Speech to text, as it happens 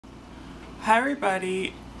Hi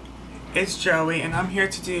everybody, it's Joey and I'm here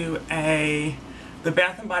to do the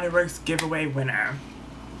Bath and Body Works giveaway winner.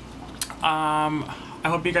 I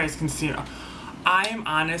hope you guys can see. I am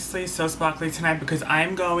honestly so sparkly tonight because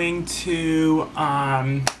I'm going to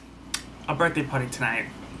a birthday party tonight.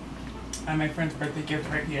 And my friend's birthday gift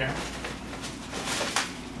right here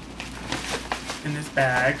in this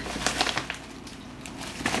bag.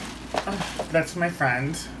 That's my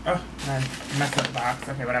friend. Oh, I messed up the box.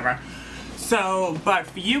 Okay, whatever. So, but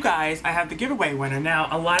for you guys, I have the giveaway winner. Now,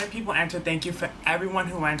 a lot of people entered. Thank you for everyone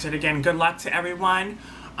who entered. Again, good luck to everyone.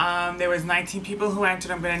 There was 19 people who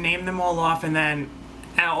entered. I'm going to name them all off, and then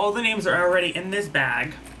all the names are already in this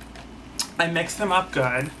bag. I mixed them up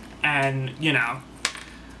good, and, you know,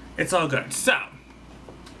 it's all good. So,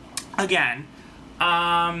 again,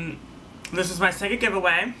 this is my second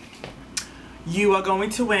giveaway. You are going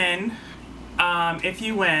to win. If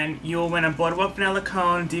you win, you will win a Boardwalk Vanilla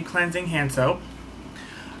Cone Deep Cleansing Hand Soap,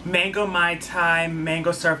 Mango Mai Tai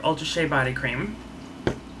Mango Surf Ultra Shea Body Cream,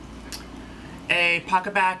 a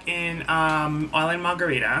Pocketback in Oil and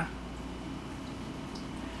Margarita,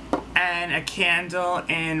 and a candle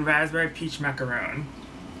in Raspberry Peach Macaroon.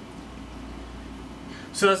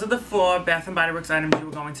 So those are the 4 Bath and Body Works items you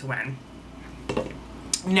are going to win.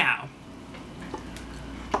 Now,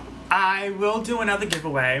 I will do another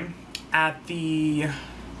giveaway at the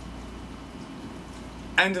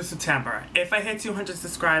end of September. If I hit 200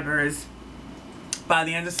 subscribers by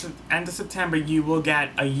the end of September, you will get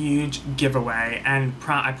a huge giveaway, and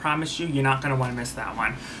I promise you, you're not going to want to miss that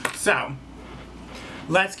one. So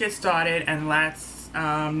let's get started and let's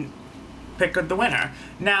pick the winner.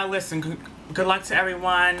 Now listen, good luck to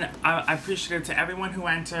everyone. I appreciate it to everyone who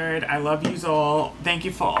entered. I love yous all. Thank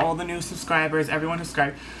you for all the new subscribers, everyone who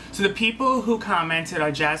subscribed. So the people who commented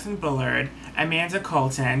are Jasmine Bullard, Amanda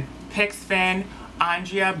Colton, Pixfin,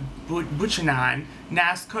 Andrea Buchanan,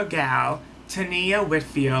 NASCAR Gal, Tania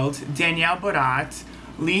Whitfield, Danielle Borat,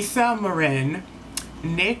 Lisa Marin,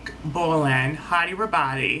 Nick Boland, Hadi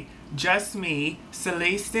Rabadi, Just Me,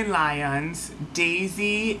 Celestine Lyons,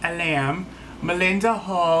 Daisy Alam, Melinda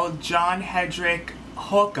Hall, John Hedrick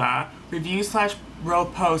Hoka, Review/Row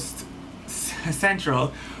Post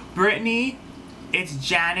Central, Brittany, it's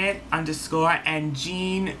Janet _ and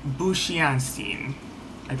Jean Bushianstein,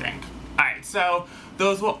 I think. Alright, so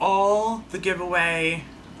those were all the giveaway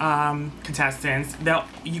contestants.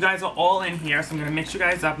 You guys are all in here, so I'm going to mix you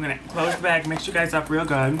guys up. I'm going to close the bag, mix you guys up real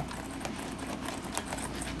good.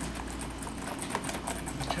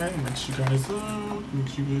 Okay, mix you guys up,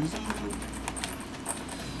 mix you guys up.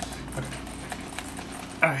 Okay.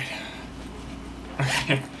 Alright.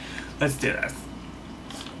 Okay, let's do this.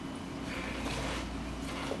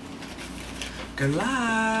 Good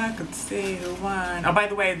luck. Let's see who won. Oh, by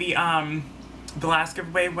the way, the last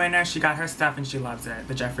giveaway winner, she got her stuff and she loves it.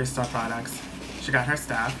 The Jeffree Star products. She got her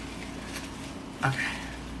stuff. Okay.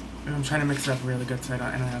 I'm trying to mix it up really good so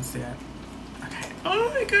I don't see it. Okay. Oh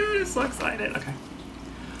my god, I'm so excited. Okay.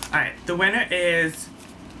 Alright, the winner is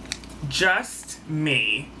Just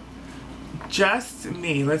Me. Just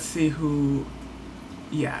Me. Let's see who.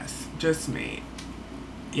 Yes, Just Me.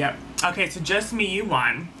 Yep. Okay, so Just Me, you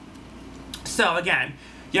won. So again,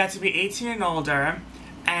 you have to be 18 and older,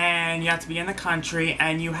 and you have to be in the country,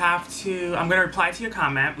 and you have to, I'm going to reply to your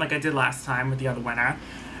comment like I did last time with the other winner.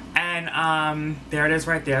 And there it is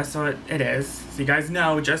right there, so it is. So you guys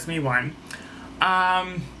know, Just Me won.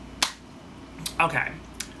 Okay,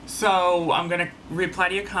 so I'm going to reply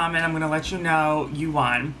to your comment. I'm going to let you know you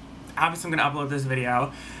won. Obviously, I'm going to upload this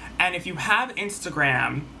video. And if you have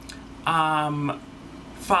Instagram,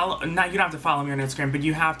 you don't have to follow me on Instagram, but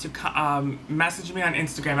you have to message me on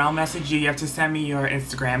Instagram. I'll message you. You have to send me your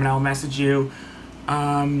Instagram, and I'll message you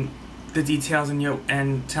the details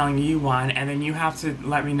and telling you won. And then you have to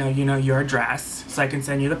let me know, your address so I can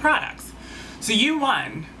send you the products. So you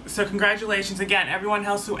won. So congratulations again. Everyone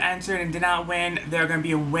else who entered and did not win, there are going to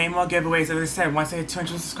be way more giveaways. As I said, once I hit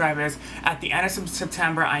 200 subscribers, at the end of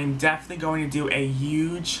September, I am definitely going to do a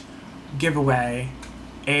huge giveaway.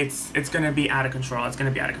 It's going to be out of control. It's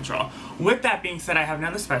going to be out of control. With that being said, I have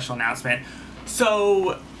another special announcement.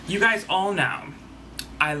 So, you guys all know,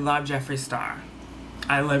 I love Jeffree Star.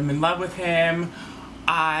 I'm in love with him.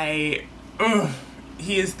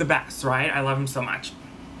 He is the best, right? I love him so much.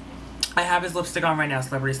 I have his lipstick on right now,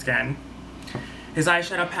 Celebrity Skin. His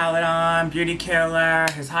eyeshadow palette on, Beauty Killer,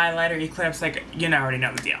 his highlighter, Eclipse, like, already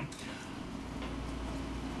know the deal.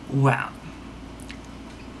 Well,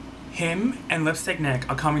 him and Lipstick Nick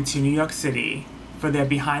are coming to New York City for their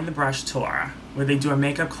Behind the Brush tour, where they do a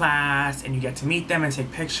makeup class and you get to meet them and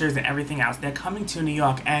take pictures and everything else. They're coming to New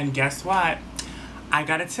York, and guess what? I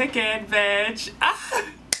got a ticket, bitch. Ah!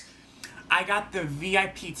 I got the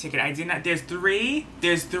VIP ticket. I did not. There's three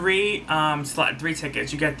three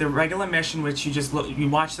tickets. You get the regular admission, which you just you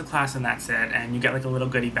watch the class and that's it, and you get like a little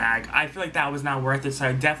goodie bag. I feel like that was not worth it, so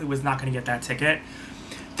I definitely was not going to get that ticket.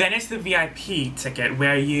 Then it's the VIP ticket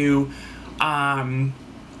where you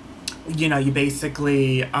you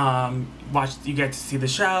basically you get to see the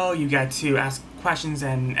show, you get to ask questions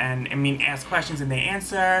ask questions and they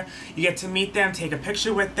answer. You get to meet them, take a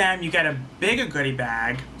picture with them. You get a bigger goodie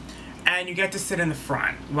bag. And you get to sit in the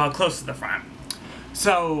front, well, close to the front.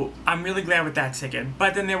 So I'm really glad with that ticket.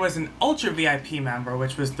 But then there was an Ultra VIP member,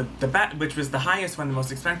 which was the highest one, the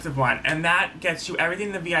most expensive one, and that gets you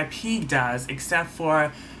everything the VIP does, except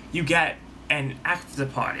for you get an after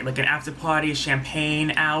party, like an after party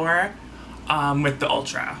champagne hour, with the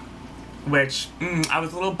Ultra. Which I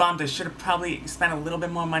was a little bummed. I should have probably spent a little bit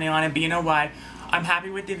more money on it, but you know what? I'm happy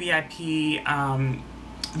with the VIP.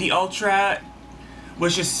 The Ultra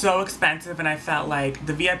was just so expensive, and I felt like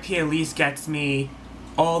the VIP at least gets me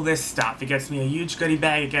all this stuff. It gets me a huge goodie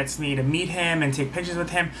bag. It gets me to meet him and take pictures with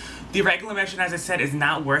him. The regular admission, as I said, is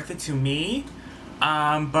not worth it to me.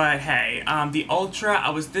 But hey, the Ultra, I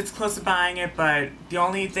was this close to buying it, but the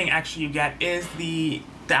only thing actually you get is the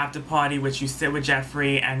after party, which you sit with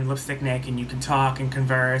Jeffrey and Lipstick Nick, and you can talk and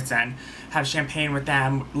converse and have champagne with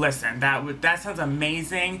them. Listen, that sounds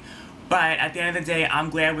amazing. But at the end of the day, I'm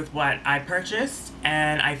glad with what I purchased,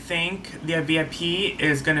 and I think the VIP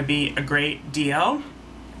is going to be a great deal.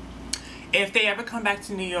 If they ever come back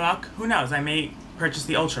to New York, who knows, I may purchase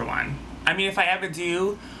the Ultra one. I mean, if I ever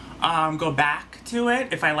do go back to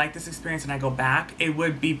it, if I like this experience and I go back, it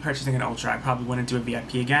would be purchasing an Ultra. I probably wouldn't do a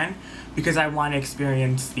VIP again because I want to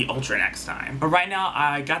experience the Ultra next time. But right now,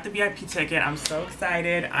 I got the VIP ticket. I'm so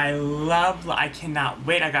excited. I cannot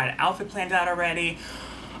wait. I got an outfit planned out already.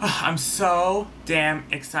 I'm so damn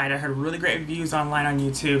excited. I heard really great reviews online on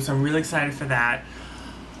YouTube, so I'm really excited for that.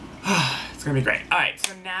 It's gonna be great. Alright,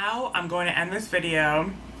 so now I'm going to end this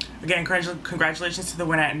video. Again, congratulations to the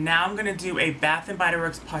winner. Now I'm gonna do a Bath & Body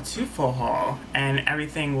Works Part 2 full haul, and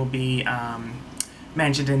everything will be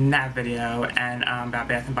mentioned in that video and about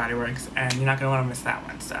Bath & Body Works, and you're not gonna wanna miss that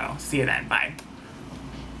one, so see you then. Bye.